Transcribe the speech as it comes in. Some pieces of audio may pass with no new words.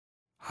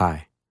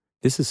Hi,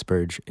 this is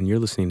Spurge, and you're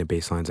listening to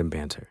Basslines and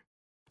Banter,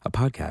 a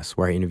podcast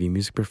where I interview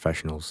music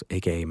professionals,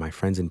 aka my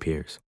friends and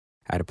peers,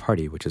 at a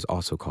party which is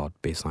also called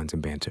Basslines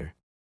and Banter.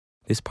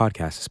 This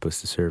podcast is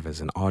supposed to serve as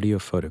an audio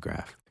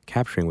photograph,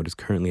 capturing what is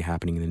currently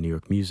happening in the New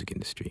York music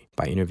industry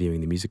by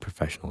interviewing the music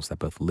professionals that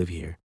both live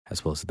here,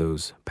 as well as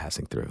those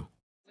passing through.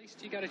 At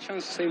least you get a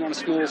chance to see them on a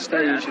small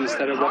stage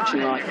instead of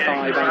watching like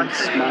 5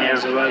 ants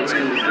miles away. It's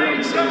going to be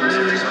great seeing them on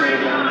such a small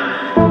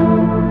venue.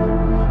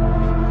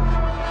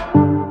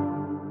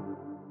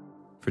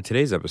 For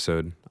today's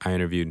episode, I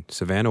interviewed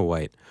Savannah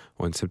White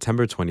on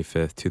September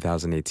 25th,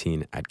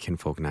 2018 at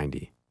Kinfolk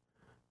 90.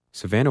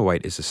 Savannah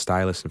White is a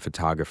stylist and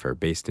photographer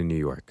based in New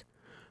York.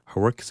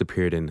 Her work has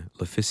appeared in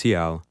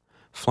L'Officiel,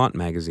 Flaunt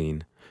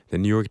Magazine, The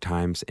New York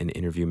Times, and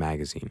Interview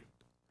Magazine.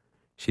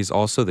 She's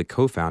also the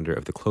co-founder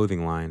of the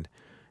clothing line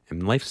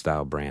and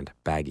lifestyle brand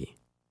Baggy.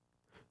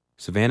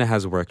 Savannah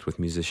has worked with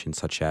musicians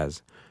such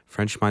as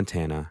French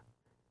Montana,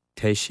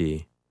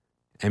 Taishi,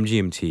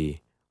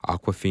 MGMT,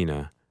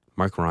 Aquafina,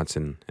 Mark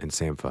Ronson, and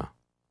Sampha.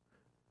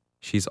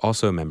 She's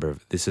also a member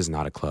of This Is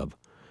Not a Club,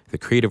 the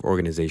creative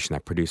organization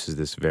that produces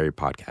this very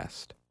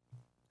podcast.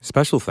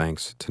 Special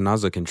thanks to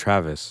Nazuk and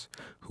Travis,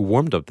 who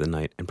warmed up the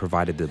night and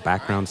provided the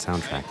background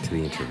soundtrack to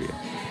the interview.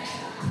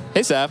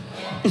 Hey, Sav.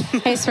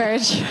 Hey,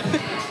 Spurge.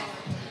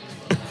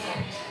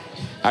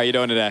 How are you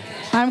doing today?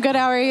 I'm good.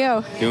 How are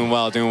you? Doing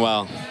well.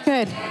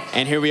 Good.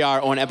 And here we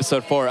are on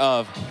episode 4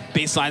 of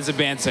Basslines and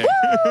Banter.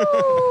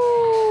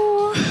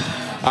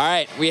 All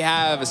right, we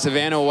have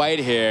Savannah White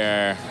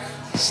here,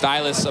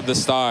 stylist of the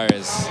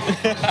stars.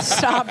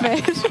 Stop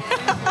it.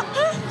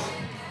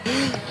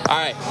 All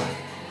right,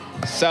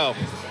 so,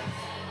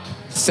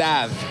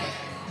 Sav,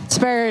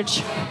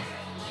 Spurge.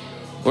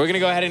 we're going to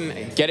go ahead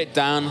and get it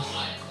down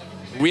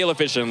real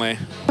efficiently.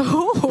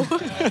 Ooh.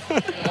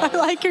 I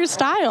like your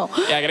style.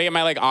 Yeah, I got to get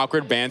my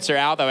awkward banter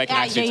out that way I can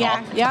actually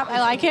talk. Yep, I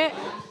like it.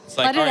 It's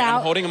Let it all right, out.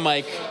 I'm holding a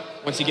mic.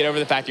 Once you get over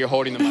the fact you're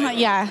holding the mic.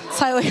 Yeah,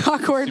 slightly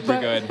awkward, Super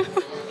but good.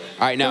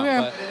 All right,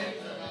 now, Okay.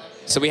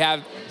 so we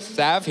have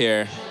Sav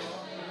here,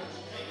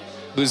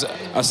 who's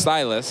a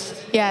stylist.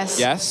 Yes.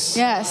 Yes?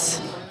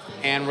 Yes.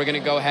 And we're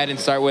going to go ahead and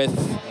start with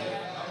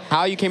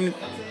how you came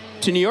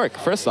to New York,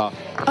 first off.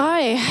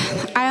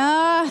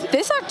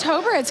 This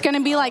October, it's going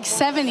to be like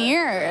 7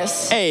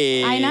 years.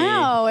 Hey. I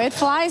know. It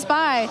flies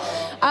by.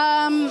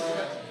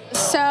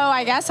 So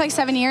I guess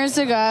 7 years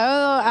ago,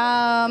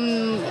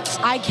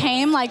 I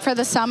came for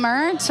the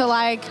summer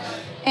to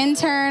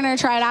intern or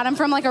try it out. I'm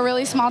from a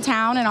really small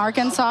town in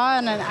Arkansas,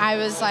 and I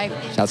was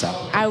Shouts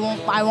out.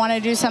 I want to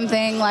do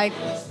something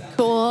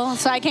cool.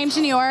 So I came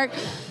to New York,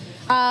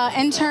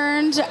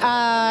 interned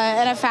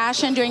at a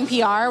fashion doing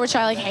PR, which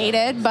I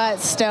hated, but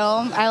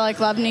still I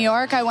love New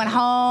York. I went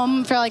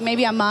home for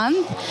maybe a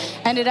month,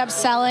 ended up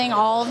selling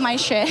all of my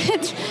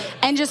shit,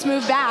 and just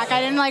moved back. I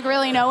didn't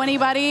really know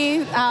anybody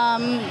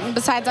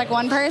besides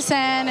one person.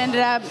 Ended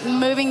up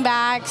moving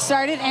back,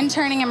 started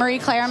interning at Marie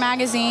Claire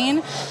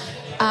magazine.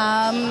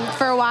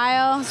 For a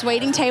while, I was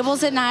waiting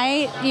tables at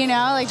night,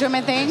 doing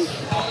my thing.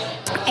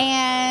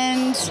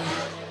 And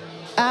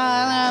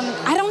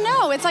I don't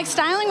know. It's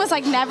styling was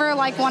never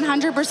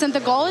 100% the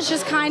goal. It's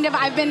just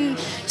I've been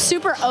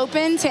super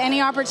open to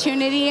any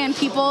opportunity and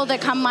people that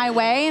come my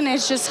way, and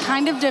it's just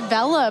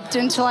developed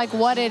into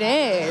what it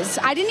is.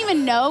 I didn't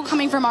even know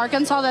coming from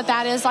Arkansas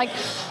that is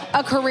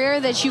a career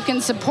that you can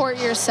support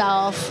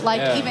yourself,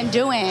 even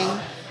doing.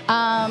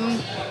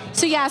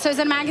 So I was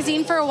in a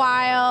magazine for a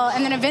while,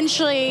 and then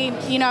eventually,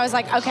 I was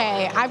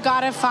okay, I've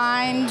got to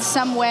find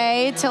some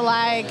way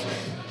to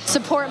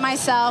support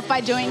myself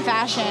by doing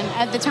fashion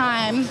at the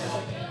time.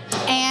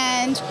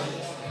 And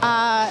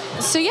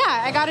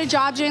I got a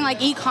job doing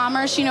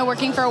e-commerce,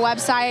 working for a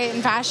website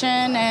and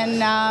fashion,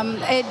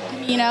 and it,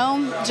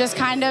 just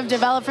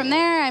developed from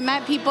there. I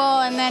met people,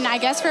 and then I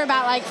guess for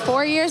about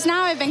 4 years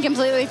now, I've been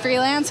completely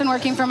freelance and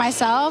working for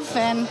myself,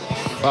 and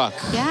Fuck.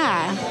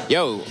 yeah.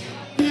 Yo.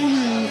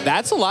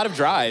 That's a lot of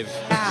drive.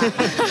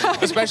 Yeah.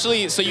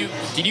 Especially, so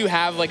did you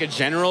have a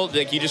general,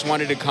 you just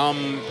wanted to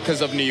come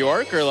because of New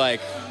York, or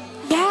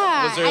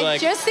Yeah, was there, I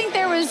just think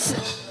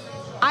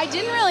I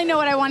didn't really know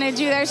what I wanted to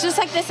do. There's just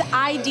this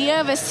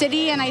idea of a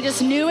city, and I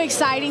just knew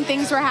exciting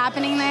things were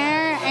happening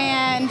there,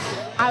 and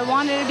I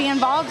wanted to be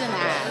involved in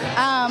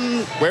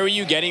that. Where were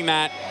you getting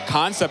that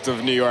concept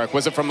of New York?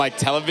 Was it from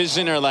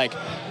television or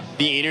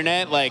the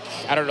internet? I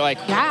don't know,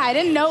 Yeah, I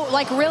didn't know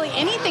really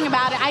anything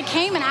about it. I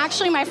came, and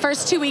actually my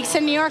first 2 weeks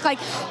in New York,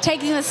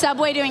 taking the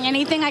subway, doing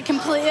anything,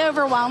 completely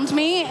overwhelmed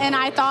me, and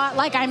I thought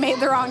I made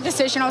the wrong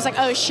decision. I was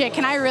oh shit,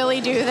 can I really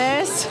do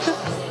this?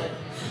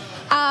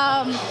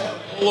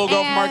 Little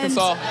girl from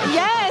Arkansas.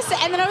 Yes,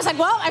 and then I was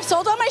well, I've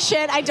sold all my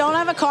shit. I don't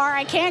have a car.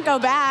 I can't go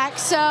back.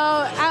 So,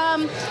 I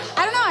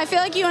don't know. I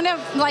feel you end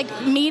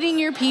up meeting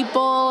your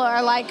people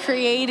or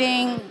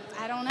creating,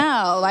 I don't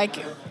know,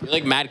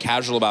 You're mad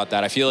casual about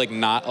that. I feel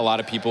not a lot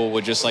of people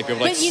would just be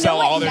able to sell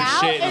all their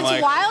now, shit. And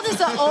it's wild. As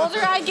the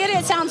older I get,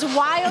 it sounds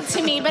wild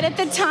to me. But at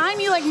the time,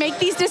 you make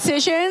these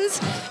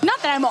decisions.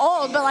 Not that I'm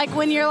old, but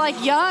when you're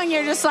young,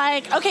 you're just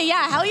okay,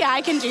 yeah, hell yeah,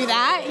 I can do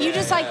that. You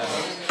just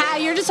have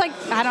yeah, you're just like,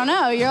 I don't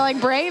know, you're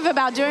like brave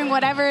about doing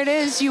whatever it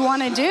is you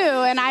want to do.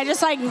 And I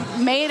just like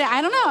made it,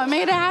 I don't know, I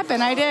made it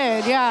happen. I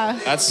did, yeah.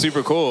 That's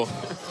super cool.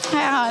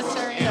 Yeah, it's so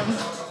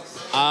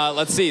random.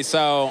 Let's see.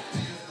 So,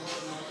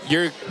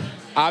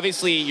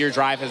 obviously your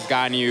drive has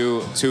gotten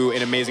you to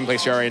an amazing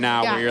place you are right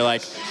now, Yeah. where you're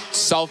like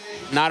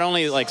not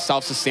only like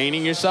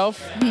self-sustaining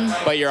yourself,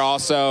 Mm-hmm. but you're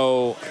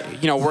also,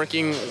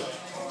 working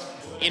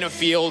in a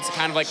field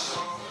kind of like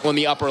on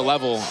the upper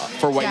level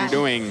for what Yeah. you're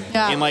doing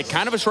Yeah. in like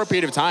kind of a short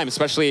period of time,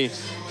 especially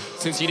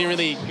since you didn't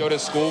really go to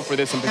school for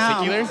this in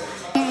particular.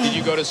 Did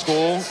you go to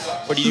school,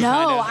 or did you?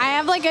 No, I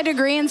have like a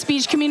degree in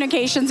speech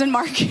communications and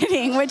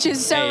marketing, which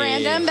is so Hey.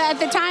 random. But at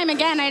the time,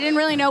 again, I didn't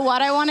really know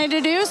what I wanted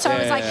to do. So I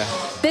was like,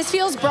 this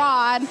feels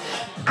broad.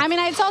 I mean,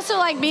 it's also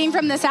like being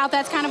from the South,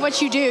 that's kind of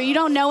what you do. You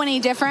don't know any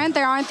different.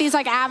 There aren't these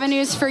like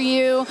avenues for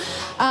you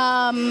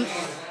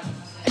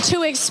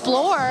to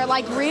explore,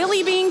 like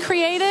really being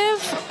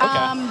creative,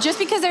 just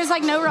because there's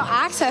like no real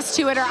access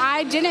to it, or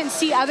I didn't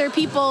see other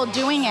people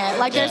doing it.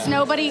 Like there's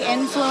nobody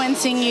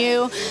influencing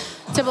you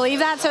to believe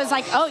that. So it's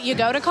like, oh, you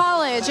go to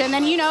college, and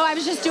then I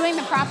was just doing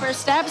the proper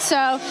steps. So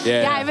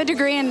I have a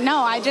degree, and no,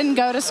 I didn't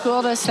go to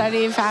school to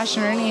study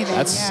fashion or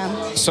anything.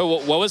 So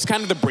what was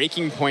kind of the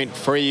breaking point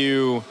for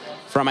you?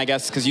 From, I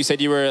guess, because you said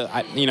you were,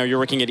 you're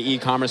working at an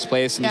e-commerce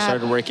place, and you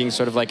started working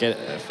sort of like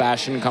at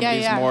fashion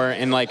companies more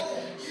in like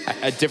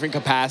a different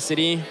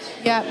capacity.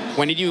 Yeah.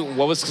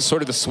 What was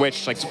sort of the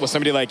switch? Like, was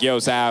somebody like, yo,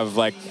 Sav,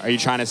 like, are you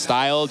trying to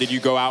style? Did you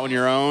go out on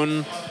your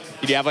own?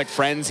 Did you have like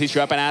friends hit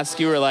you up and ask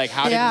you, or like,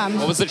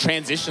 what was the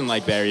transition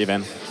like there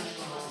even?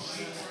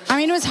 I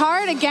mean, it was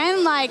hard.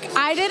 Again, like,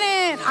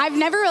 I've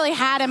never really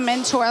had a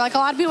mentor. Like, a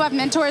lot of people have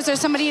mentors or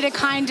somebody to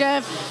kind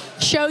of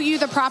show you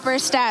the proper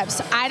steps.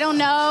 I don't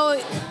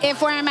know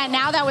if where I'm at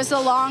now, that was the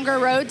longer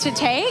road to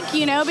take,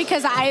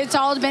 because it's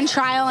all been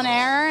trial and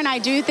error, and I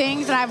do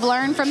things, and I've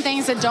learned from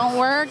things that don't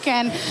work.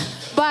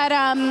 But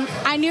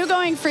I knew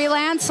going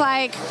freelance,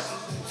 like,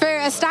 for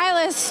a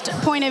stylist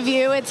point of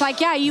view, it's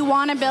like, you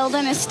want to build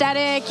an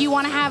aesthetic, you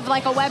want to have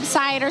like a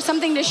website or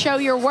something to show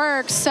your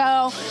work.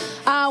 So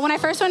when I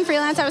first went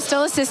freelance, I was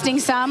still assisting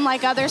some,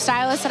 like other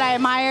stylists that I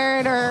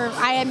admired or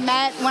I had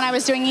met when I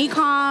was doing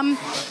e-com.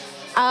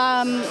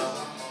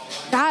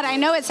 God, I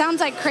know it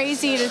sounds like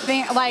crazy to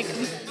think, like,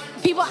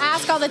 people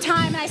ask all the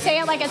time, and I say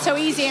it like it's so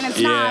easy, and it's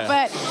not.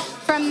 But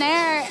from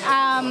there,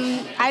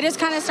 I just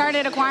kind of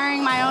started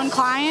acquiring my own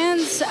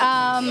clients.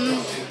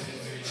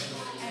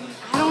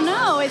 I don't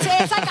know. It's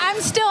like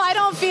I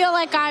don't feel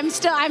like I'm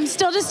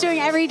still just doing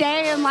every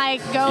day and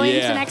like going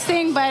to the next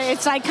thing, but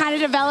it's like kind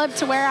of developed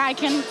to where I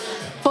can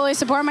fully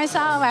support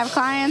myself. I have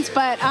clients,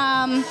 but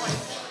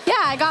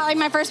I got like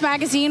my first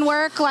magazine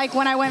work like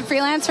when I went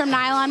freelance from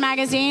Nylon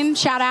Magazine.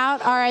 Shout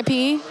out,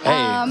 R.I.P.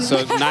 Hey,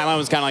 so Nylon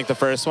was kind of like the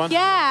first one?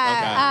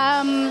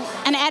 Yeah.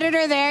 Okay. An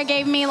editor there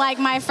gave me like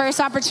my first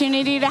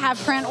opportunity to have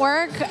print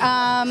work,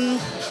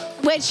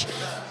 which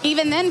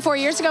even then 4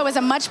 years ago was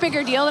a much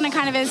bigger deal than it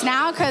kind of is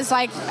now, because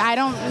like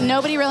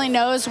nobody really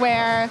knows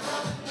where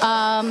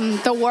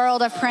the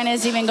world of print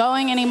is even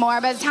going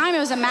anymore. But at the time, it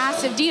was a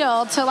massive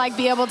deal to like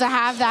be able to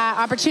have that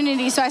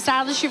opportunity. So I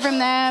started to shoot from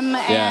them,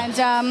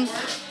 and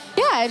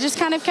it just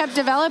kind of kept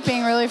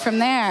developing really from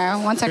there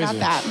once I got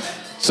that.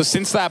 So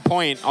since that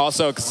point,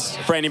 also, 'cause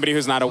for anybody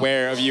who's not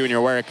aware of you and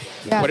your work,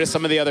 what are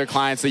some of the other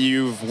clients that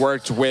you've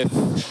worked with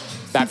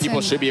that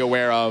people should be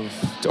aware of,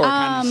 or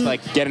kind of just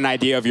like get an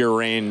idea of your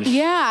range?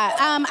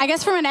 I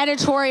guess from an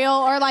editorial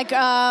or like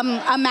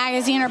a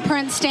magazine or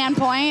print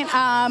standpoint,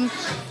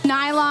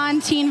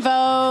 Nylon, Teen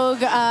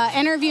Vogue,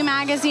 Interview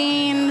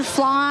Magazine,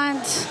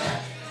 Flaunt,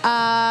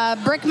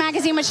 Brick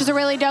Magazine, which is a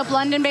really dope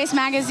London-based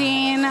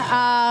magazine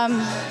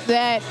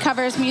that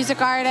covers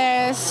music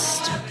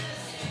artists.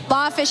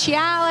 L'Official,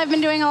 I've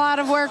been doing a lot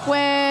of work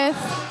with.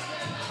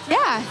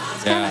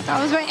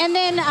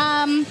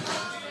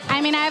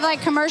 And then I have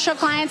like commercial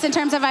clients in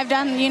terms of I've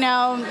done,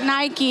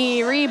 Nike,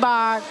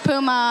 Reebok,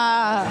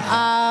 Puma,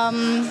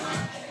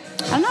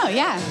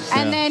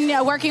 And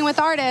then working with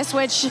artists,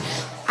 which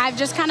I've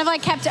just kind of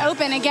like kept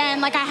open again.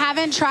 Like I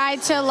haven't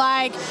tried to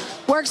like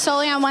work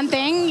solely on one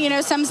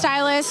thing. Some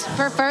stylists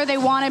they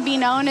want to be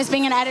known as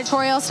being an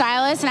editorial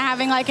stylist and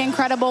having like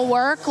incredible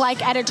work,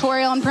 like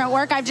editorial and print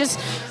work. I've just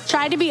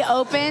tried to be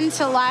open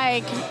to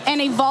like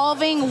and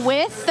evolving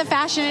with the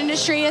fashion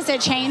industry as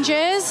it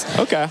changes.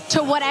 Okay.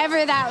 To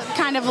whatever that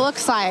kind of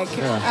looks like.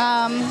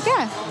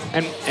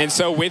 And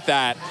so with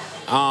that,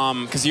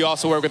 because you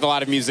also work with a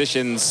lot of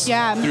musicians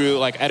through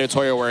like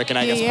editorial work and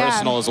I guess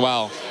personal as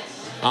well.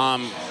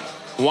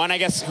 One, I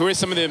guess, who are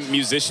some of the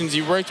musicians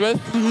you've worked with?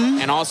 Mm-hmm.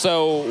 And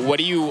also, what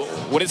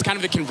is kind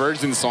of the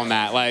convergence on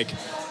that? Like,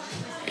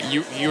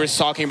 you were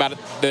talking about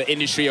the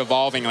industry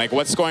evolving. Like,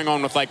 what's going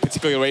on with, like,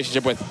 particular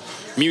relationship with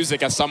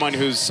music as someone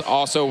who's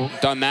also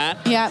done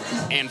that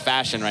and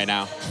fashion right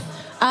now?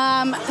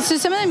 So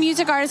some of the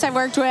music artists I've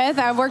worked with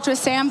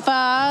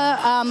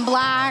Sampha,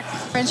 Black,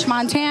 French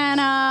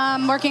Montana.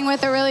 I'm working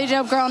with a really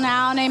dope girl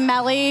now named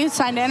Melly,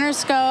 signed to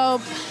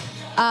Interscope.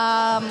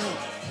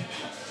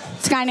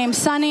 This guy named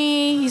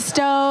Sunny, he's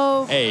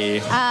dope. Hey.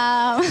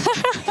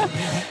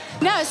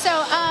 Yeah,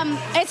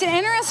 so it's an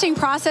interesting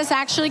process,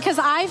 actually, because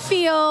I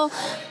feel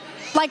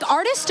like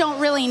artists don't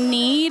really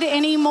need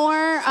any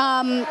more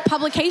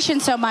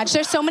publication so much.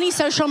 There's so many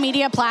social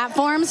media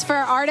platforms for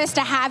artists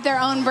to have their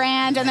own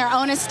brand and their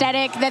own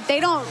aesthetic that they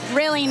don't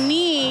really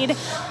need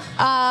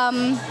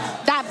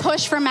that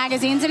push from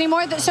magazines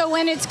anymore. So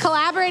when it's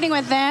collaborating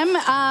with them,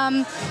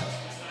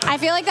 I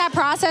feel like that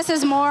process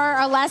is more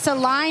or less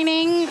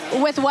aligning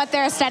with what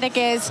their aesthetic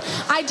is.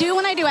 I do,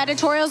 when I do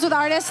editorials with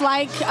artists,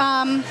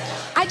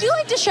 I do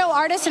like to show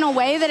artists in a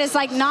way that is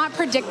like not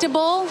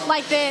predictable,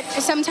 like that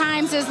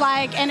sometimes is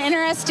like an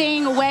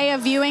interesting way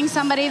of viewing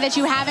somebody that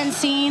you haven't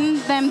seen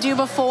them do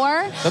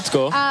before. That's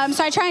cool.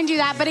 So I try and do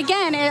that. But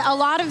again, a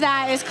lot of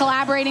that is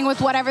collaborating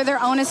with whatever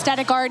their own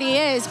aesthetic already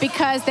is,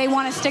 because they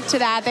want to stick to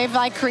that. They've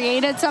like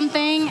created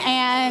something,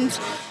 and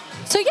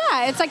so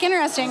yeah, it's like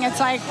interesting.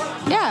 It's like,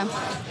 yeah.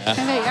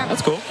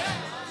 That's cool.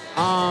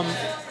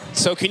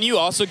 So can you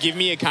also give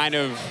me a kind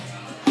of,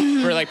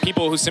 for like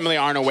people who similarly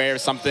aren't aware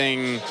of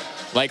something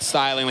like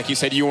styling, like you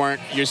said you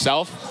weren't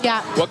yourself?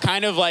 Yeah. What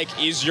kind of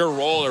like is your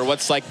role, or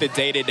what's like the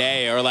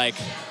day-to-day, or like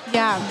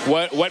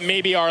what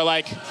maybe are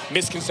like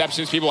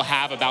misconceptions people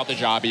have about the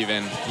job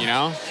even, you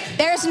know?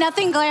 There's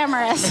nothing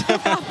glamorous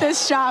about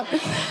this job.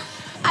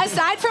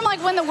 Aside from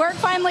like when the work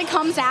finally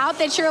comes out,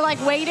 that you're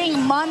like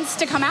waiting months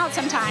to come out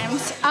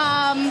sometimes.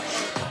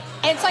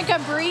 It's like a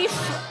brief,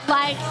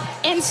 like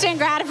instant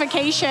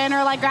gratification,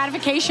 or like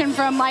gratification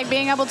from like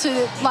being able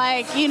to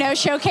like, you know,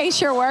 showcase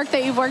your work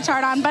that you've worked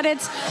hard on. But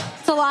it's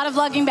a lot of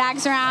lugging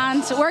bags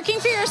around. Working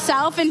for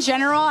yourself in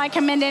general, I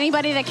commend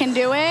anybody that can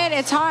do it.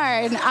 It's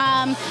hard.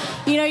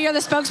 You know, you're the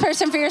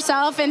spokesperson for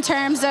yourself in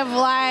terms of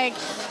like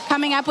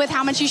coming up with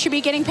how much you should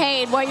be getting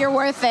paid, what your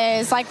worth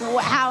is, like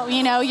how,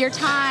 you know, your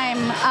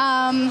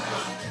time.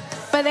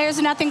 But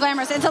there's nothing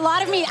glamorous. It's a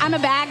lot of me. I'm a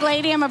bag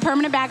lady. I'm a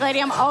permanent bag lady.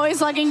 I'm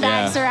always lugging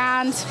bags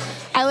around.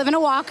 I live in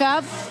a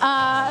walk-up.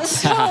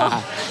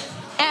 So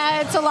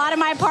it's a lot of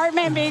my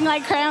apartment being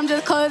like crammed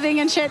with clothing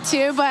and shit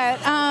too. But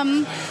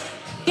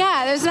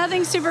yeah, there's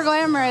nothing super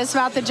glamorous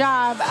about the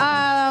job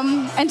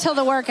until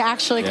the work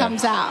actually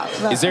comes out.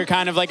 But. Is there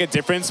kind of like a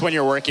difference when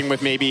you're working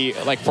with maybe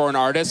like for an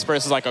artist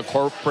versus like a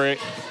corporate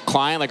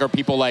client? Like, are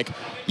people like,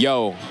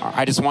 yo,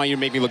 I just want you to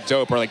make me look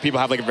dope? Or like people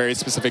have like a very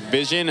specific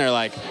vision, or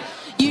like...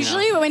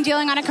 Usually when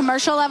dealing on a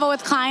commercial level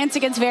with clients,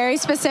 it gets very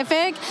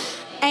specific.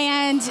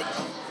 And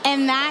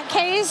in that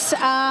case,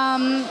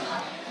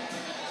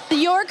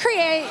 your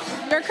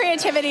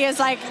creativity is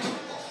like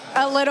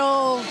a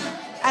little,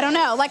 I don't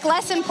know, like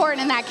less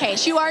important in that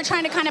case. You are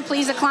trying to kind of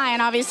please a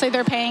client. Obviously,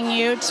 they're paying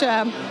you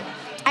to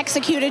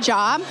execute a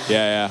job.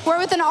 Where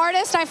with an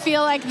artist, I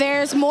feel like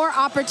there's more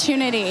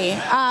opportunity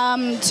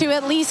to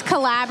at least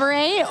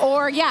collaborate,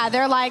 or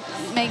they're like,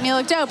 make me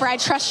look dope, or I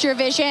trust your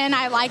vision,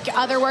 I like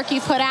other work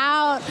you've put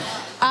out.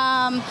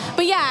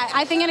 But yeah,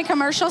 I think in a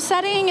commercial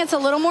setting, it's a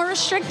little more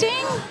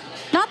restricting.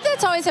 Not that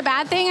it's always a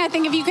bad thing. I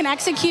think if you can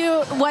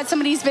execute what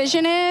somebody's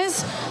vision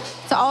is,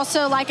 it's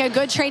also like a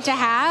good trait to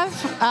have.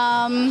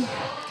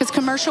 Because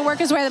commercial work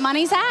is where the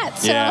money's at.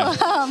 So,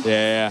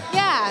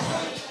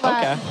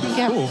 But,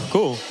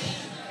 Cool.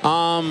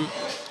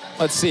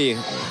 Let's see.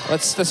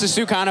 Let's just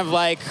do kind of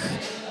like,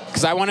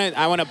 because I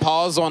want to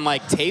pause on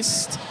like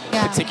taste,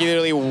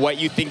 particularly what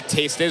you think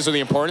taste is or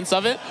the importance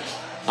of it.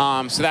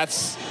 So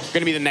that's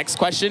going to be the next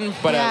question.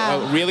 But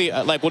really,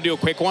 like, we'll do a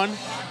quick one.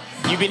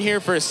 You've been here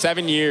for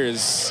 7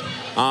 years.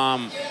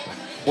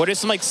 What are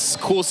some like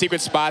cool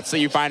secret spots that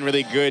you find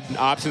really good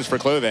options for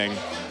clothing?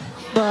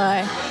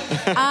 Boy.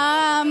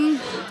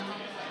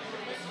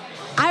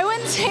 I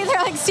wouldn't say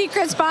they're like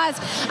secret spots.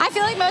 I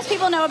feel like most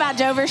people know about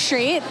Dover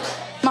Street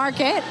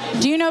Market.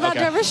 Do you know about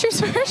Dover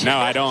Street Market? No,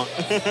 I don't.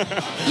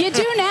 You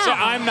do now. So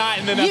I'm not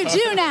in the know. You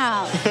do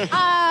now.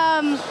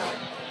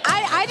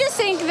 I just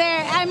think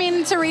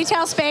it's a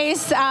retail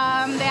space. They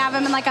have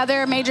them in like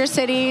other major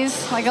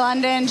cities like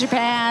London,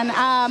 Japan.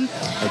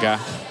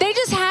 They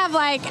just have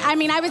like,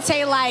 I would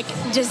say like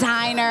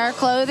designer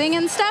clothing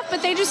and stuff,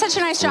 but they do such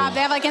a nice job. They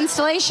have like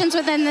installations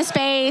within the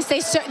space.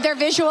 Their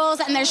visuals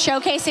and their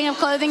showcasing of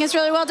clothing is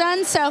really well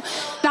done. So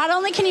not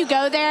only can you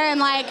go there and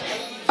like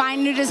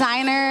find new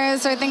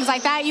designers or things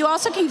like that, you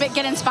also can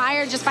get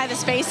inspired just by the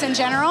space in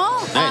general.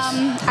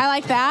 Nice. I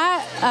like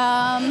that.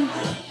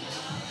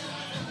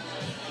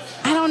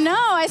 I don't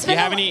know. You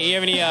have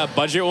any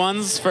budget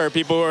ones for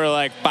people who are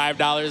like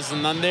 $5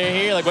 and under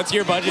here? Like, what's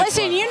your budget?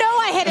 Listen, you know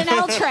I hit an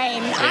L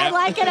train. I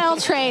like an L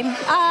train.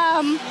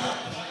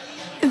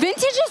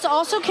 Vintages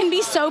also can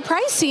be so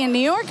pricey in New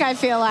York, I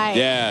feel like.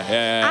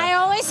 Yeah. I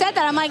always said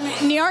that. I'm like,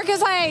 New York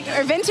is like,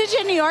 or vintage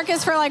in New York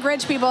is for like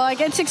rich people. Like,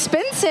 it's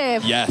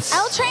expensive. Yes.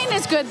 L train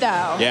is good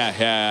though.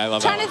 Yeah, I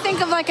love Trying to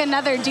think of like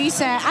another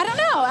decent, I don't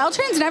know. L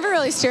train's never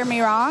really steered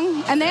me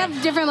wrong. And they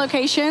have different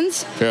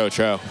locations.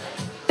 True.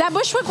 That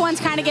Bushwick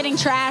one's kind of getting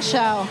trash,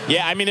 though.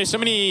 Yeah, there's so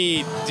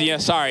many,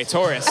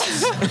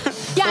 tourists.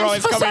 I'm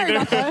so sorry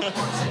about that.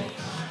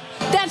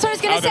 That's what I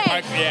was going to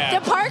say.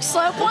 The Park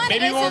Slope one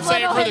Maybe is we won't a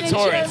say it little for the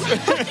tourists.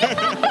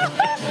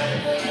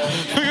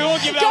 We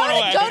won't give that one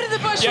away. Go to the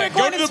Bushwick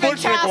one. Go to the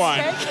Bushwick one.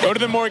 Go to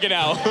the Morgan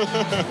L.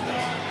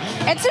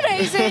 It's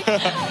amazing.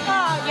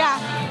 Oh, yeah.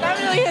 That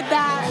really hit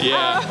that.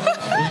 Yeah.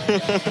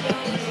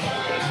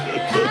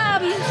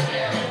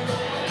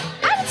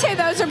 I would say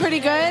those are pretty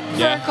good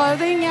for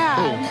clothing, yeah.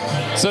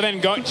 Cool. So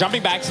then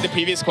jumping back to the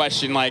previous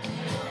question, like,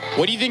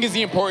 what do you think is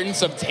the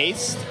importance of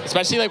taste,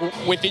 especially like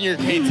within your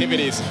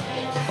creativities?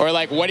 Or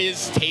like, what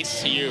is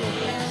taste to you,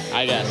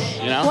 I guess,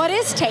 you know? What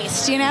is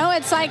taste, you know?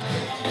 It's like,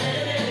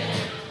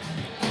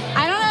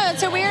 I don't know,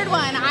 it's a weird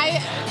one. I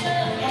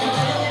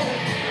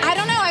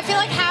don't know, I feel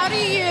like how do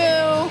you,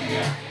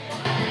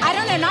 I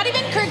don't know, not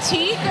even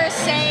critique or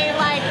say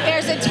like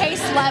there's a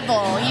taste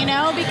level, you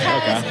know?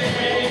 Because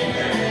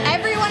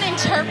everyone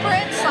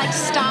interprets like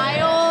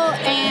style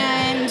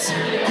and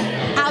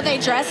how they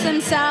dress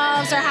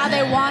themselves or how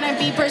they want to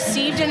be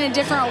perceived in a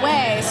different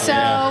way. So,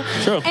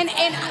 and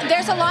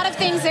there's a lot of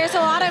things, there's a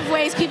lot of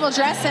ways people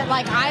dress it.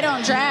 Like I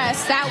don't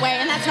dress that way,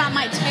 and that's not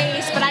my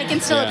taste, but I can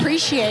still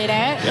appreciate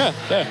it.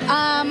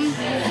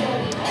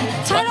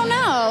 So I don't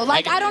know.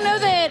 Like I don't know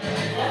that.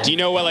 Do you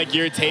know what like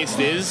your taste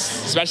is?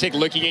 Especially like,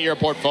 looking at your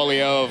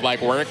portfolio of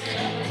like work.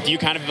 Do you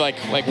kind of like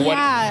what?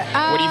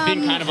 What do you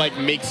think kind of like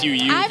makes you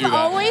you? I've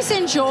always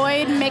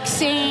enjoyed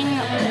mixing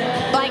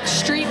like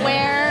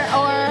streetwear,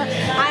 or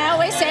I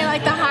always say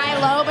like the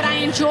high-low, but I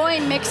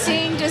enjoy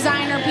mixing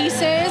designer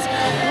pieces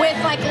with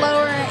like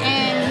lower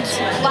end,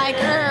 like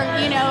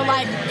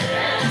like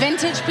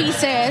vintage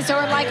pieces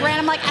or like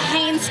random like a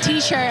Hanes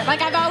t-shirt.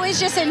 Like I've always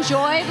just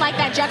enjoyed like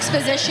that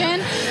juxtaposition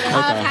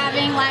of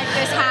having like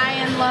this high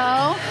and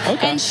low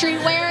and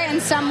streetwear in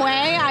some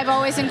way I've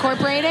always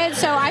incorporated.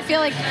 So I feel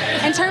like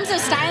in terms of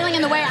styling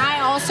and the way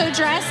I also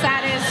dress,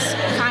 that is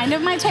kind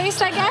of my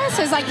taste, I guess,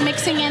 is like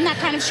mixing in that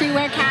kind of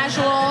streetwear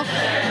casual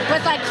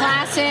with like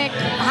classic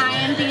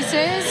high-end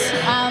pieces.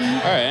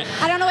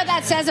 I don't know what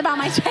that says about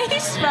my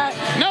taste, but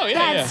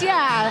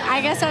I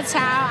guess that's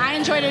how I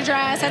enjoy to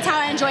dress. That's how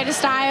I enjoy to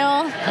style.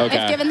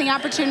 If given the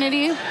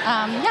opportunity. All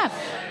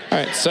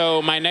right,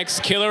 so my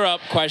next killer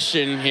up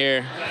question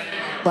here.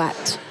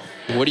 What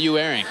are you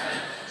wearing?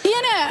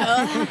 You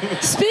know,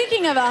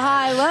 speaking of a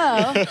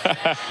high-low,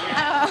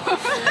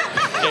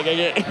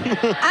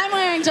 I'm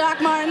wearing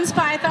Doc Martens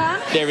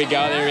Python. There we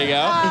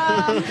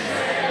go.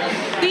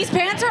 These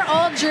pants are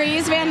old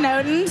Dries Van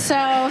Noten, so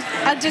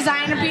a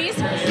designer piece.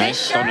 Nice.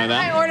 This shirt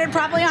I ordered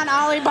probably on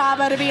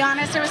Alibaba, to be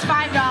honest. It was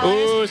 $5.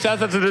 Ooh,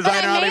 shout out to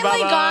designer Alibaba. I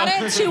mainly got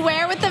it to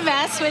wear with the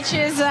vest, which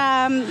is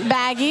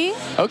baggy.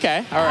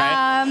 Okay, all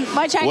right.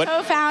 Which I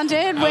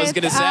co-founded with... I was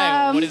going to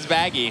say, what is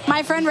baggy?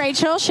 My friend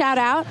Rachel, shout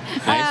out.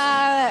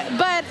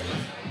 Nice.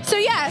 So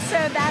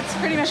that's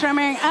pretty much what I'm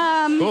wearing.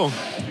 Cool.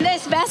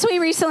 This vest we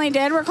recently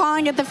did, we're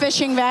calling it the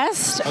fishing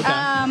vest.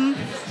 Okay.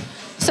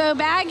 So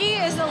baggy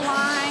is a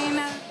line.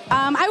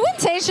 I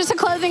wouldn't say it's just a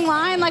clothing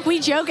line. Like we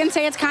joke and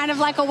say it's kind of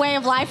like a way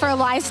of life or a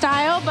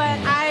lifestyle, but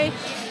I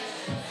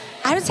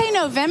would say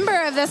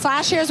November of this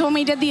last year is when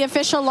we did the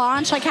official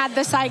launch, like had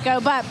the site go.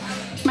 But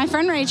my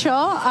friend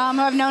Rachel,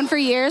 who I've known for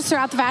years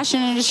throughout the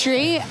fashion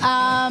industry,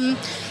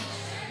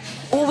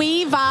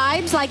 we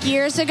vibed like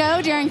years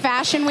ago during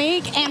Fashion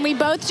Week, and we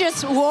both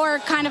just wore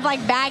kind of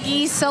like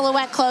baggy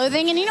silhouette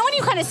clothing. And you know when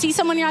you kind of see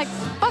someone, you're like,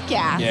 fuck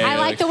yeah, I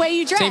like the way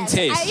you dress. Same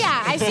taste.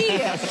 I see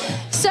you.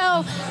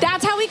 So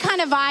that's how we kind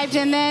of vibed.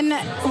 And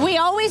then we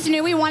always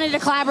knew we wanted to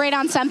collaborate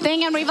on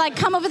something, and we've like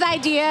come up with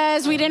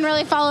ideas. We didn't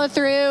really follow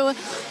through.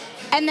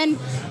 And then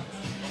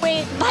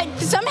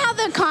somehow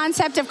the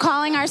concept of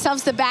calling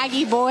ourselves the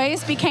Baggy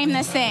Boys became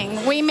this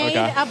thing. We made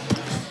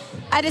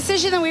a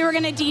decision that we were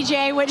going to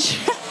DJ, which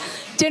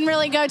didn't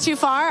really go too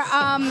far.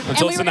 And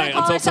we were going to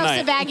call ourselves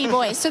the Baggy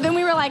Boys. So then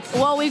we were like,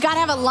 well, we've got to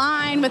have a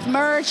line with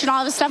merch and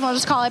all this stuff, and we'll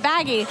just call it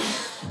Baggy.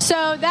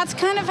 So that's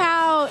kind of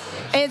how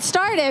it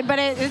started, but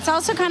it's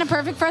also kind of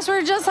perfect for us.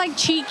 We're just like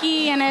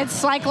cheeky, and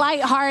it's like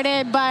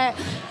lighthearted, but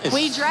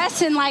we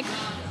dress in like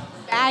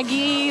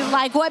baggy,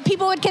 like what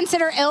people would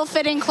consider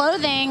ill-fitting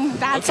clothing.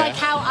 That's like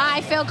how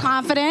I feel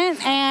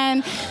confident,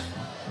 and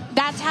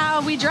that's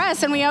how we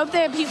dress. And we hope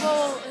that people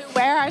who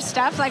wear our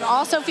stuff like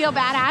also feel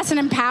badass and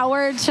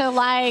empowered to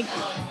like,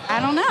 I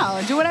don't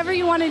know, do whatever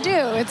you want to do.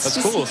 That's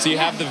just cool. So you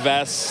have the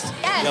vest.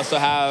 Yes. You also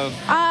have...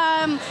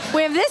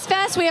 we have this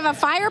vest. We have a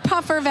fire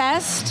puffer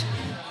vest.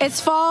 It's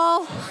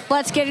fall.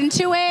 Let's get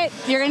into it.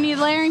 You're going to need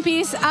a layering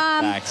piece.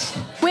 Thanks.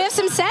 We have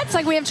some sets.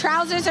 Like we have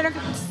trousers that are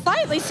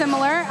slightly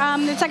similar.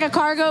 It's like a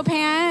cargo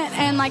pant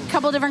and like a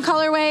couple different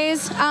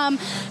colorways.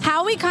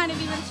 How we kind of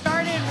even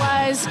started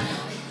was...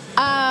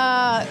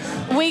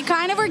 we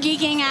kind of were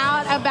geeking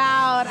out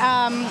about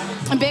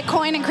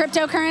Bitcoin and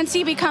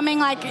cryptocurrency becoming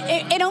like,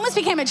 it almost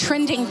became a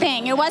trending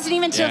thing. It wasn't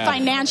even to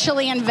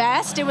financially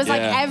invest. It was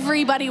like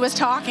everybody was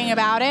talking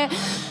about it.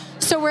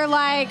 So we're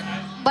like,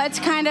 let's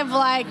kind of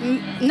like,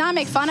 not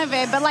make fun of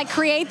it, but like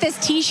create this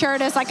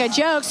t-shirt as like a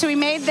joke. So we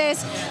made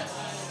this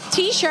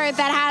t-shirt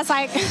that has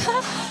like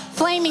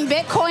flaming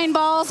Bitcoin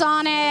balls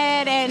on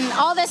it and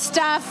all this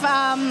stuff,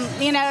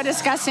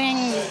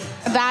 discussing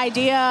the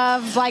idea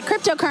of like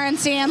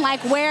cryptocurrency and like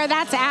where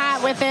that's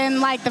at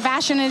within like the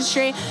fashion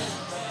industry.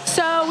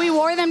 So we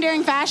wore them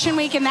during Fashion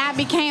Week, and that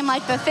became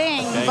like the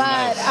thing. Dang,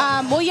 but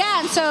nice. well,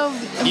 yeah. And so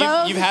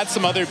Vogue, you've had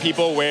some other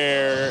people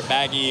wear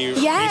baggy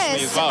recently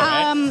yes. as well,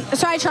 right?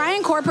 So I try and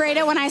incorporate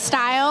it when I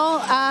style.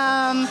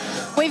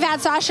 We've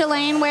had Sasha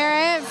Lane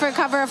wear it for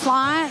cover of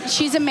Flaunt.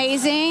 She's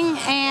amazing.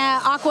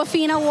 And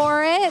Aquafina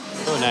wore it.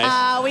 Oh,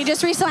 nice. We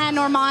just recently had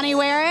Normani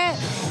wear it.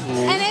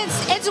 And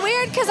it's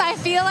weird because I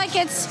feel like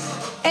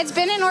it's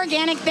been an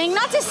organic thing.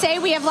 Not to say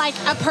we have like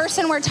a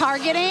person we're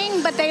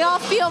targeting, but they all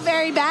feel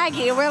very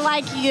baggy. We're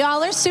like,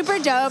 y'all are super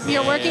dope.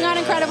 You're working on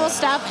incredible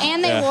stuff,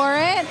 and they wore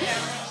it.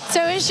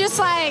 So it's just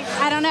like,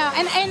 I don't know.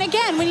 And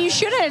again, when you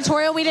shoot an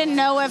editorial, we didn't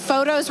know if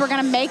photos were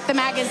going to make the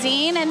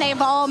magazine, and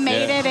they've all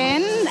made it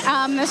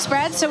in the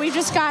spread. So we've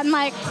just gotten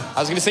like... I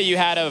was going to say you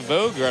had a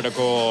Vogue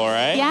article,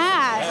 right?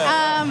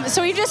 Yeah.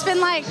 So we've just been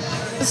like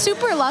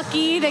super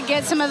lucky to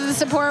get some of the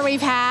support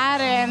we've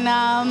had. And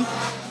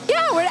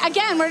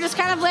yeah, we're just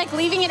kind of like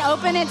leaving it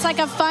open. It's like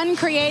a fun,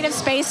 creative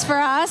space for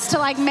us to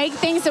like make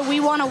things that we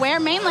want to wear.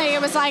 Mainly,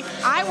 it was like,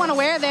 I want to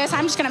wear this.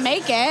 I'm just going to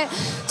make it.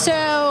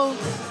 So...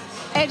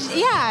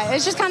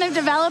 It's just kind of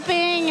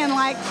developing and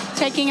like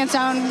taking its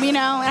own, it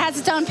has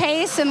its own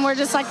pace, and we're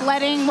just like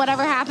letting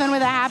whatever happen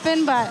with it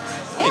happen. But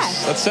yeah,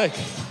 nice. That's sick.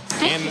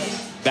 And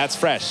that's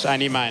fresh. I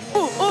need mine.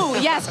 Ooh,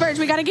 yes, Burge,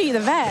 we got to get you the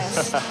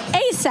vest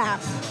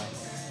ASAP.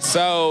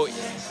 So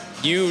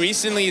you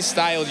recently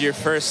styled your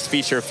first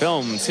feature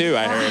film too,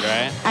 I heard,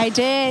 right? I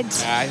did.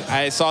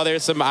 I saw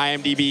there's some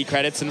IMDb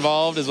credits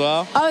involved as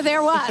well. Oh,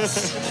 there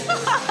was.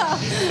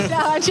 No,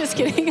 I'm just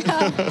kidding.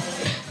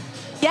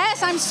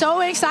 Yes, I'm so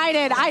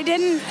excited. I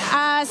didn't,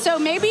 so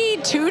maybe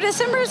 2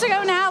 Decembers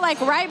ago now,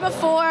 like right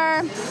before,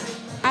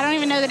 I don't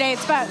even know the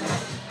dates, but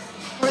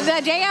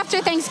the day after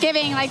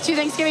Thanksgiving, like 2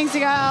 Thanksgivings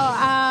ago,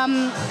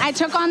 I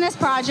took on this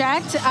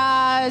project.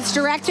 It's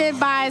directed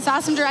by this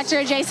awesome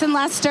director, Jason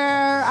Lester.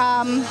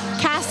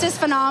 Cast is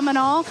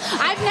phenomenal.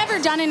 I've never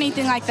done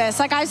anything like this.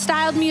 Like, I've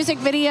styled music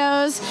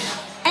videos.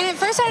 And at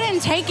first I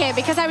didn't take it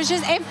because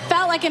it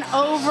felt like an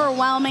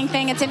overwhelming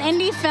thing. It's an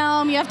indie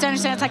film. You have to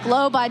understand it's like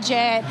low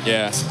budget.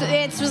 Yeah.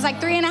 It was like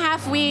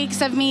 3.5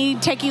 weeks of me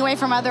taking away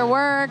from other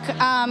work,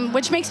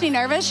 which makes me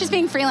nervous, just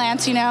being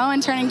freelance,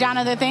 and turning down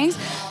other things.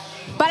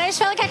 But I just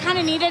felt like I kind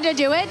of needed to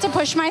do it to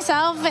push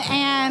myself,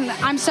 and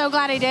I'm so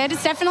glad I did.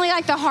 It's definitely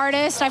like the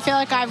hardest I feel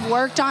like I've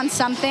worked on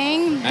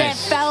something that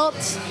felt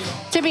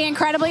to be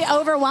incredibly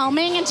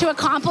overwhelming, and to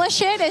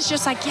accomplish it is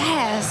just like,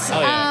 yes. Oh,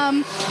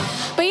 yeah.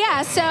 But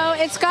yeah, so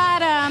it's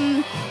got,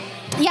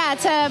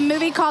 it's a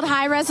movie called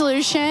High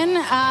Resolution.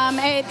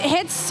 It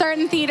hits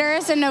certain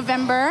theaters in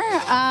November.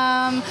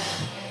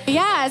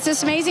 Yeah, it's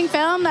this amazing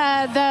film.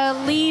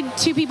 The lead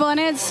 2 people in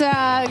it's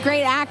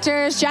great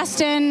actors,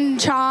 Justin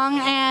Chong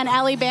and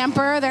Ellie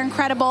Bamper. They're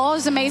incredible.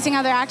 There's amazing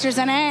other actors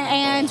in it.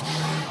 And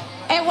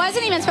it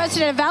wasn't even supposed to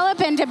develop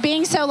into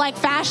being so like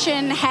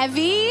fashion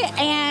heavy,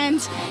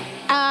 and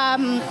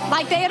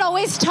like they had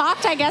always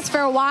talked, I guess, for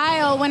a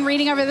while when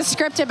reading over the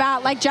script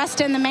about like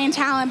Justin, the main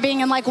talent, being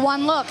in like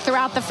one look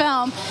throughout the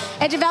film.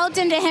 It developed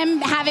into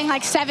him having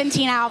like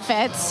 17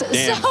 outfits.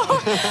 Damn.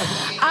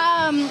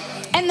 So,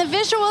 and the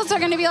visuals are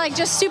going to be like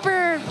just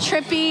super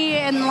trippy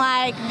and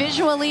like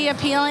visually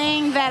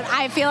appealing, that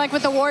I feel like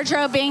with the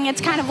wardrobe being, it's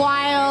kind of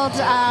wild.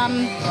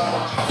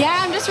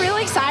 I'm just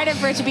really excited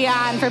for it to be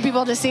on, for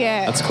people to see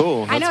it. That's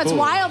cool. I know it's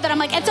wild that I'm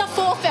like, it's a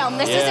full film.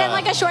 This isn't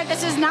like a short.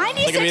 This is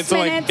 96 minutes.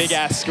 Like big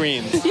ass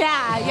screens.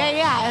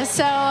 Yeah.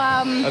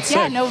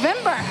 So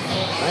November.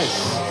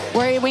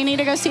 Nice. We need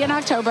to go see it in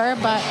October,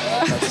 but.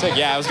 That's sick.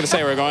 Yeah, I was gonna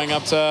say we're going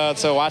up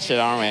to watch it,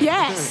 aren't we?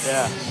 Yes.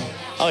 Yeah.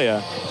 Oh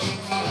yeah.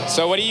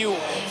 So what do you?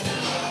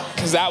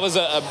 Because that was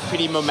a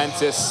pretty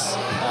momentous,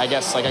 I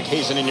guess, like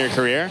occasion in your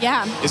career.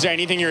 Yeah. Is there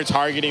anything you're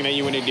targeting that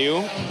you want to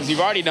do? Because you've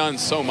already done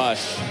so much.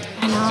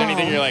 I know. Is there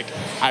anything you're like,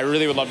 I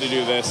really would love to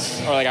do this,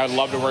 or like I would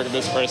love to work with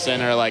this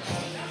person, or like,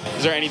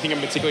 is there anything in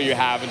particular you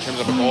have in terms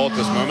of a goal at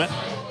this moment?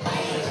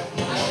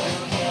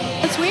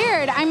 It's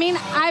weird. I mean,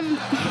 I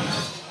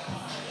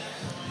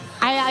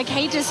like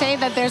hate to say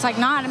that there's like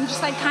not. I'm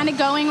just like kind of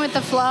going with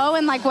the flow,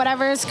 and like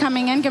whatever's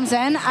coming in comes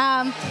in.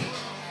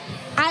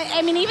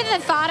 I mean, even the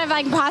thought of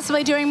like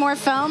possibly doing more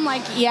film,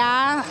 like,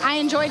 yeah, I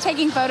enjoy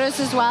taking photos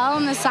as well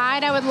on the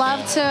side. I would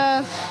love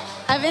to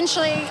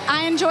eventually,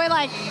 I enjoy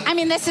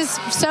this is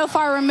so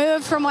far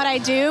removed from what I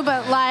do,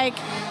 but like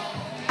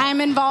I'm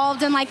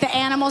involved in like the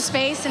animal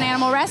space and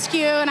animal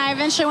rescue, and I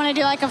eventually want to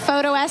do like a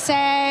photo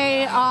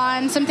essay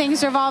on some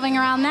things revolving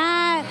around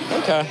that.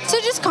 Okay. So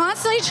just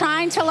constantly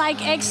trying to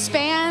like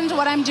expand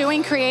what I'm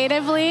doing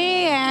creatively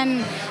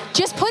and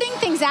just putting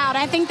things out.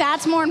 I think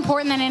that's more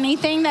important than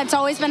anything. That's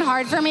always been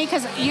hard for me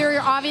because you're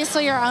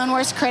obviously your own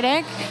worst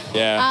critic.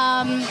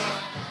 Yeah.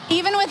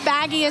 Even with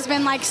Baggy has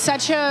been like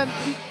such a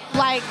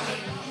like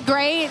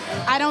great,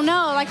 I don't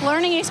know, like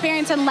learning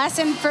experience and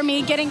lesson for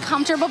me, getting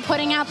comfortable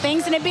putting out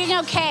things and it being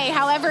okay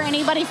however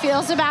anybody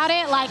feels about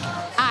it. Like,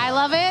 I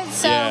love it.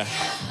 So yeah.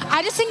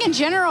 I just think in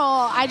general,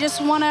 I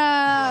just want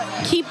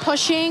to keep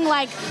pushing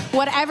like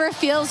whatever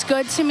feels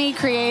good to me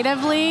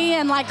creatively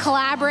and like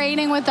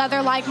collaborating with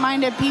other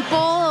like-minded people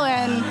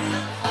and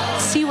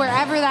see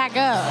wherever that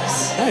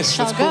goes. Nice.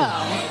 Shall That's cool.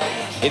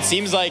 go. It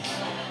seems like,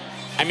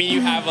 I mean,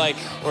 you have like,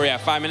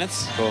 5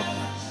 minutes? Cool.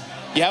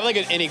 You have like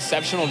an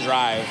exceptional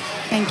drive.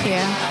 Thank you.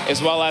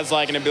 As well as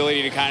like an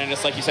ability to kind of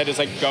just, like you said, just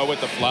like go with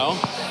the flow.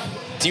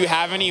 Do you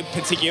have any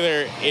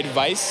particular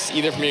advice,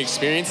 either from your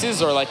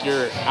experiences or like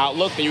your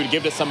outlook, that you would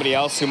give to somebody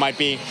else who might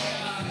be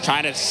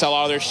trying to sell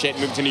all their shit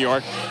and move to New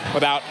York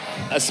without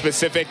a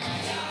specific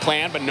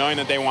plan, but knowing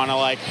that they want to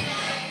like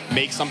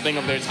make something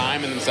of their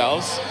time and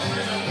themselves?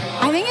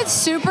 I think it's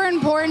super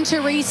important to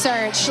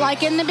research.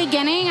 Like in the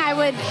beginning, I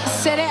would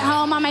sit at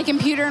home on my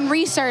computer and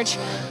research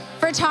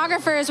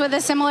photographers with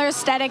a similar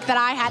aesthetic that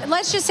I had.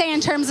 Let's just say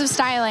in terms of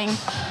styling.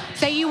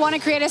 Say you want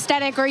to create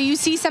aesthetic or you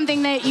see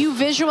something that you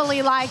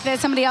visually like that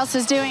somebody else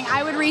is doing.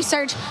 I would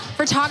research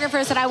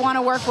photographers that I want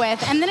to work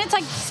with. And then it's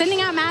like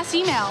sending out mass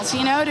emails,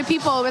 to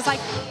people. It was like,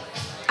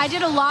 I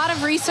did a lot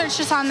of research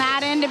just on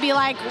that end to be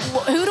like,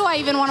 who do I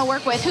even want to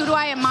work with? Who do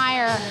I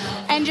admire?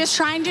 And just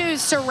trying to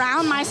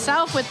surround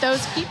myself with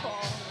those people.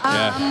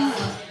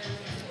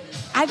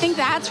 I think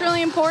that's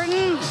really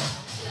important.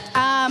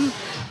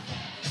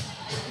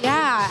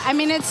 I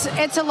mean,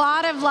 it's a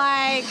lot of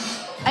like,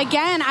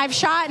 again, I've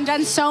shot and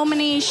done so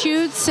many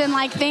shoots and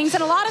like things,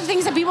 and a lot of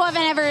things that people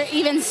haven't ever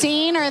even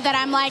seen or that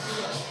I'm like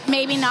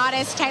maybe not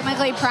as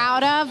technically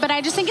proud of, but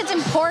I just think it's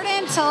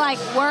important to like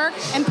work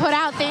and put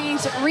out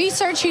things,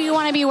 research who you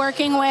want to be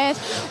working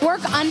with,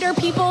 work under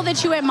people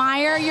that you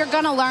admire. You're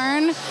going to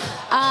learn.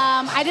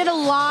 I did a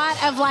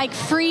lot of like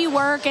free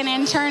work and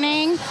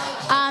interning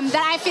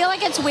that I feel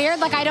like it's weird.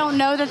 Like I don't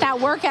know that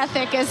work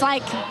ethic is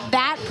like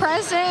that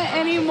present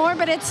anymore,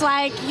 but it's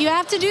like you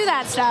have to do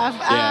that stuff.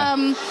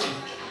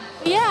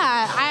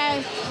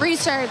 I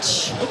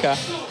research. Okay.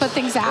 Put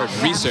things out.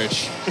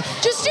 Research.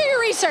 Just do your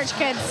research,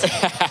 kids.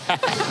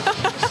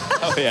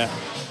 Oh, yeah.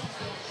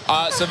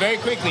 So very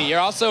quickly, you're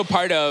also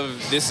part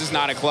of This Is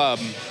Not a Club.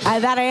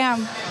 That I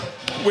am.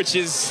 Which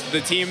is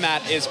the team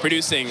that is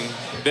producing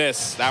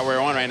this that we're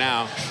on right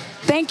now.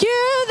 Thank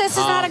you. This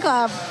is not a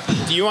club.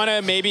 Do you want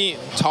to maybe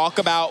talk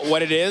about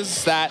what it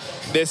is that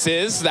this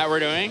is that we're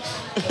doing?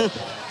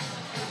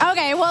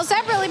 Okay, well,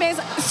 separately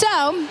based. So,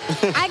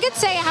 I could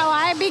say how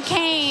I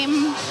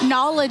became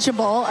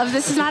knowledgeable of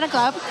This Is Not a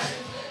Club.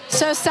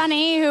 So,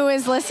 Sonny, who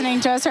is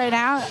listening to us right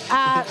now,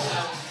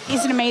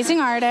 he's an amazing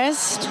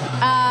artist.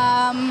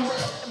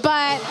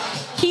 But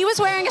he was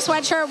wearing a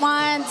sweatshirt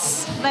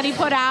once that he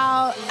put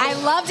out. I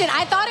loved it.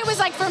 I thought it was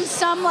like from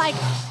some like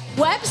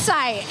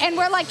website, and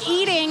we're like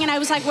eating, and I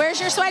was like, "Where's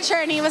your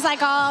sweatshirt?" And he was like,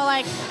 "Oh,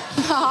 like,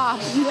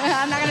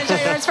 I'm not gonna tell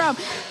you where it's from."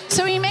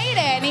 So he made it,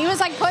 and he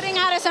was like putting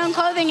out his own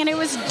clothing, and it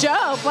was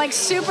dope, like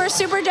super,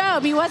 super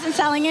dope. He wasn't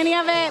selling any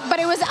of it, but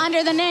it was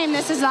under the name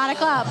This Is Not a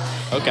Club.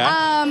 Okay.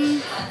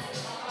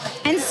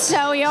 And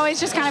so we always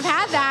just kind of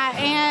had that,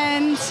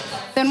 and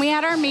then we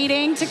had our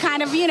meeting to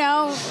kind of,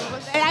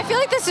 I feel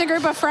like this is a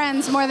group of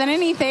friends more than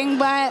anything,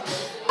 but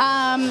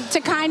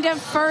to kind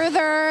of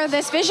further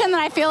this vision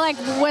that I feel like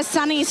was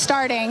Sonny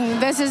starting.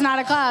 This Is Not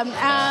a Club.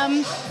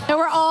 That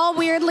we're all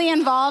weirdly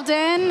involved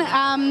in.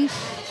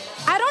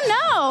 I don't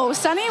know.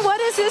 Sonny,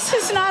 what is This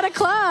Is Not a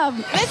Club?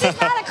 This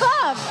is not a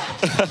club.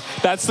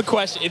 That's the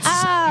question. It's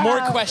more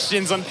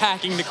questions,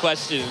 unpacking the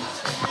question.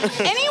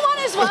 Anyone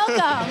is welcome,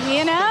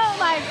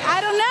 Like,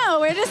 I don't know.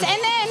 We're just,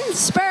 and then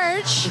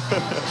Spurge,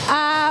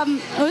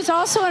 who's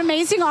also an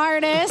amazing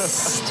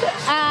artist.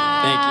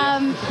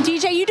 Thank you.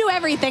 DJ, you do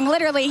everything,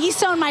 literally. He's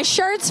sewn my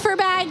shirts for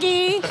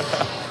Baggy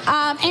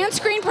and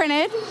screen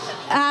printed.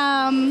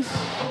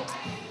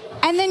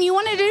 And then you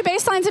wanted to do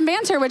Baselines and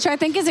Banter, which I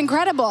think is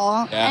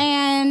incredible. Yeah.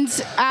 And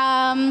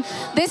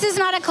This Is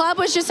Not a Club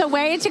was just a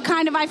way to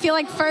kind of, I feel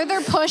like,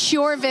 further push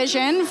your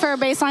vision for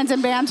Baselines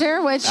and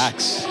Banter, which I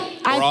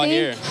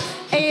think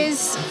is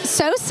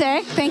so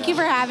sick. Thank you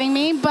for having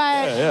me. But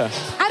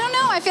I don't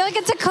know. I feel like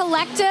it's a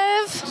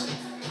collective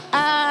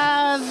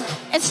of,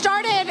 it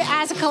started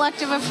as a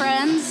collective of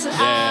friends.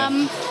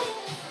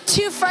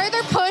 To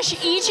further push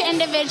each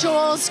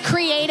individual's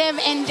creative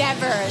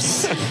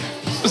endeavors.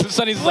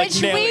 Sonny's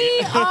which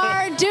we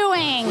are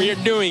doing. We are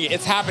doing it.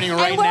 It's happening right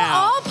now. And we're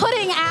all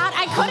putting out.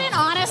 I couldn't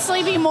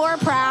honestly be more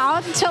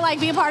proud to like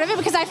be a part of it,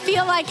 because I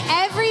feel like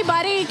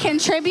everybody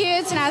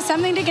contributes and has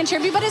something to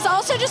contribute, but it's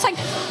also just like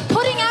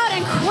putting out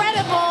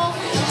incredible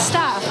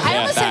stuff. I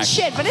almost said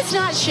shit, but it's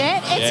not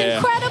shit. It's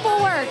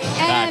incredible work.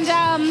 And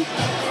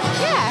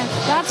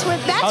that's what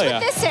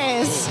this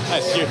is.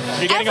 Nice. You're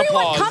getting Everyone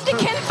applause. Come to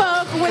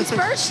Kinfolk when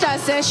Spurge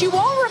does this. You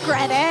won't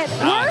regret it.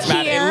 We're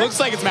here. It looks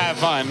like it's mad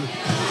fun.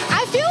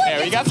 I feel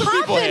like it's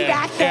popping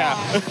back there.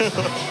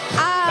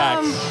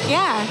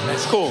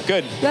 That's cool.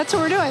 Good. That's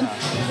what we're doing.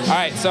 All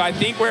right, so I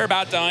think we're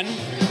about done.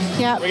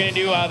 Yeah. We're going to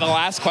do the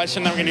last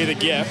question, then we're going to do the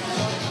gift.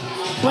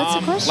 What's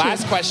the question?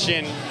 Last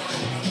question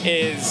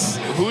is,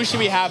 who should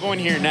we have on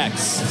here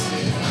next?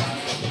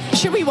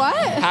 Should we what?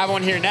 Have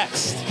on here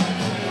next.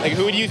 Like,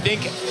 who do you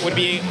think would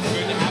be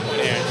good to have on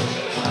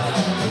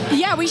here?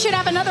 Yeah, we should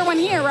have another one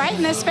here, right?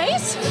 In this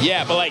space?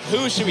 Yeah, but like,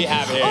 who should we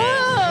have here?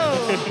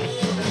 Oh!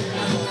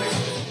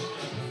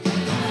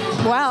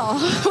 Well.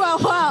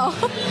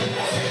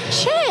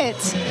 Shit.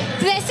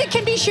 This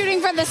can be shooting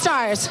for the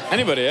stars.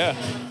 Anybody, yeah.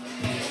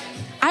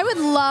 I would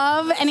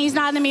love, and he's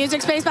not in the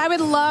music space, but I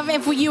would love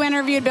if you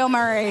interviewed Bill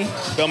Murray.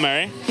 Bill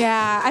Murray?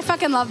 Yeah, I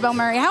fucking love Bill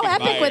Murray. How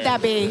epic would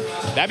that be?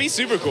 That'd be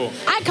super cool.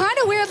 I kind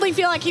of weirdly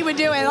feel like he would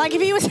do it. Like,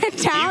 if he was in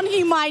town,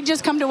 he might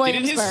just come to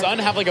Williamsburg. Didn't his son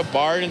have, like, a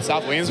bar in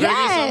South Williamsburg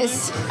or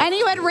something? And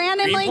he would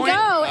randomly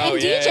go and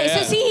DJ. Yeah.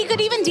 So, see, he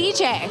could even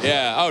DJ.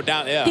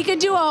 Yeah, He could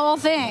do a whole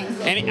thing.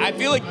 And I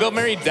feel like Bill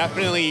Murray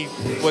definitely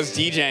was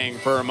DJing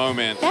for a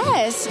moment.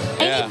 Yes.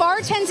 And he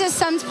bartends his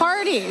son's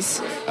parties.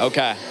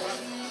 Okay.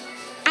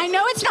 I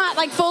know it's not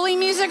like fully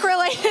music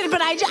related,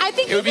 but I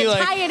think we can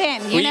tie it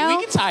in, you know?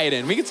 We can tie it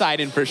in. We can tie it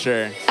in for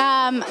sure.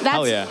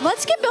 Hell yeah.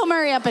 Let's get Bill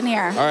Murray up in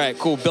here. All right,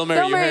 cool. Bill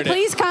Murray,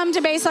 please come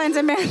to Basslines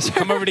and Banter.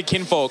 Come over to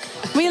Kinfolk.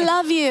 We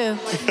love you.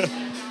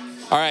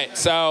 All right,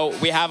 so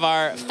we have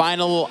our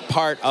final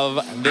part of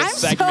this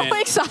segment. I'm so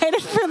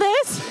excited for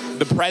this.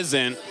 The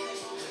present.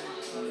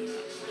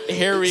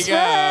 Here we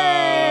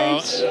go.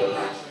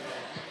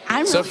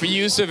 So for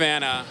you,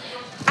 Savannah.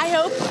 I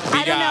hope.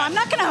 I don't know. I'm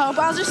not going to hope.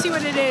 I'll just see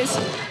what it is.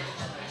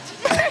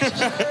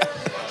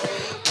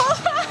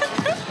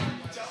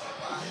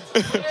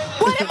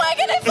 What am I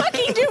going to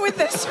fucking do with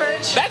this,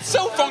 Serge? That's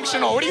so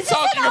functional. What are you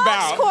talking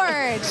about? Aux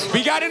cord.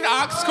 We got an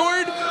aux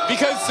cord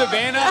because,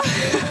 Savannah,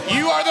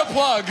 you are the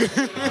plug.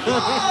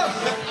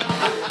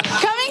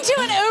 Coming to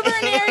an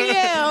Uber near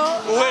you.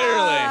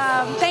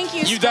 Literally. Thank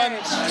you, You've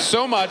done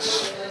so much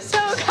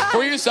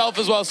for yourself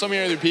as well as so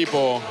many other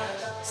people.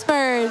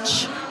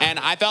 Spurge. And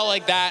I felt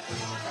like that,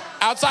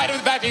 outside of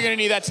the fact that you're going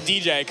to need that to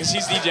DJ, because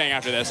she's DJing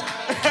after this. I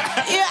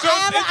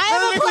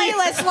have a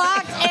playlist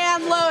locked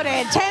and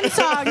loaded. 10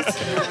 songs.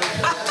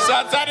 So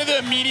outside of the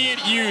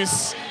immediate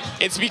use,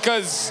 it's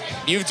because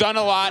you've done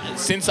a lot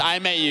since I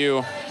met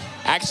you.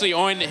 Actually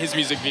on his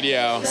music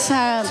video.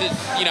 So,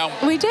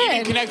 we did.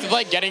 Even connect with,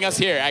 like, getting us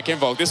here at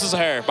Kinfolk. This is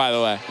her, by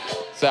the way.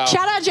 So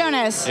shout out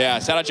Jonas. Yeah,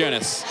 shout out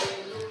Jonas.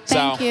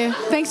 Thank you.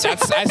 Thanks for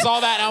I saw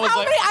that and I was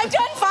I've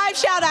done 5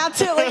 shout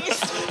outs at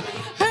least.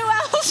 Who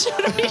else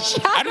should we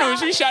shout out? I don't know. Who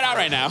should we shout out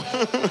right now?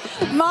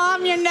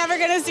 Mom, you're never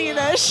going to see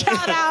this.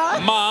 Shout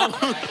out. Mom.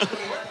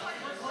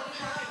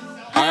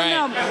 All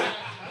right.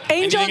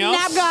 Angel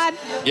Nap God.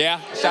 Yeah.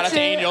 Shout out to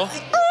Angel.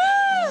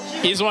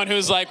 He's the one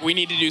who's like, we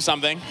need to do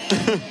something.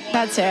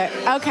 That's it.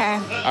 Okay.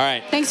 All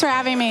right. Thanks for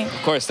having me.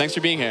 Of course. Thanks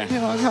for being here.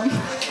 You're welcome.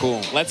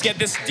 Cool. Let's get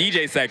this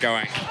DJ set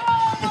going.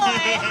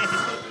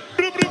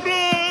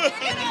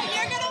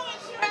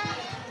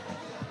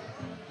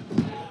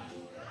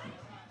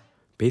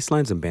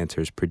 Basslines and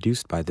Banter is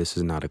produced by This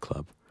Is Not a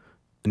Club.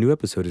 A new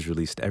episode is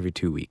released every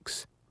 2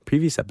 weeks.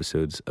 Previous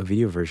episodes, a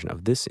video version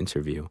of this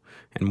interview,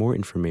 and more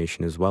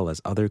information as well as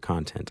other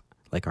content,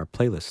 like our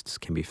playlists,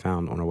 can be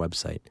found on our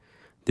website,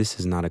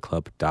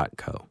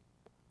 thisisnotaclub.co.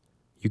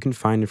 You can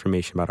find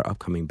information about our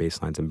upcoming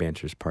Basslines and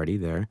Banters party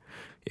there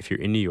if you're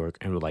in New York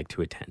and would like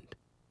to attend.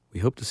 We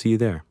hope to see you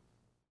there.